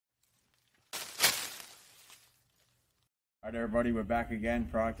Alright everybody, we're back again.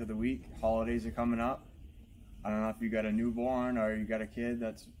 Product of the week. Holidays are coming up. I don't know if you got a newborn or you got a kid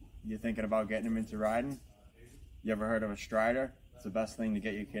that's you're thinking about getting them into riding. You ever heard of a strider? It's the best thing to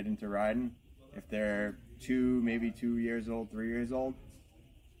get your kid into riding. If they're maybe 2 years old, 3 years old,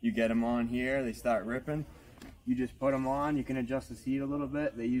 you get them on here, they start ripping. You just put them on, you can adjust the seat a little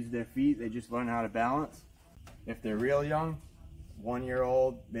bit. They use their feet, they just learn how to balance. If they're real young, 1 year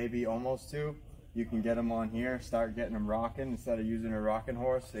old, maybe almost 2, you can get them on here, start getting them rocking. Instead of using a rocking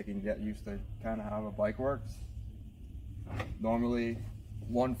horse, they can get used to kind of how a bike works. Normally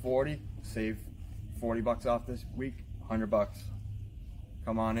 $140, save 40 bucks off this week, $100.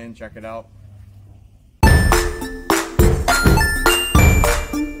 Come on in, check it out.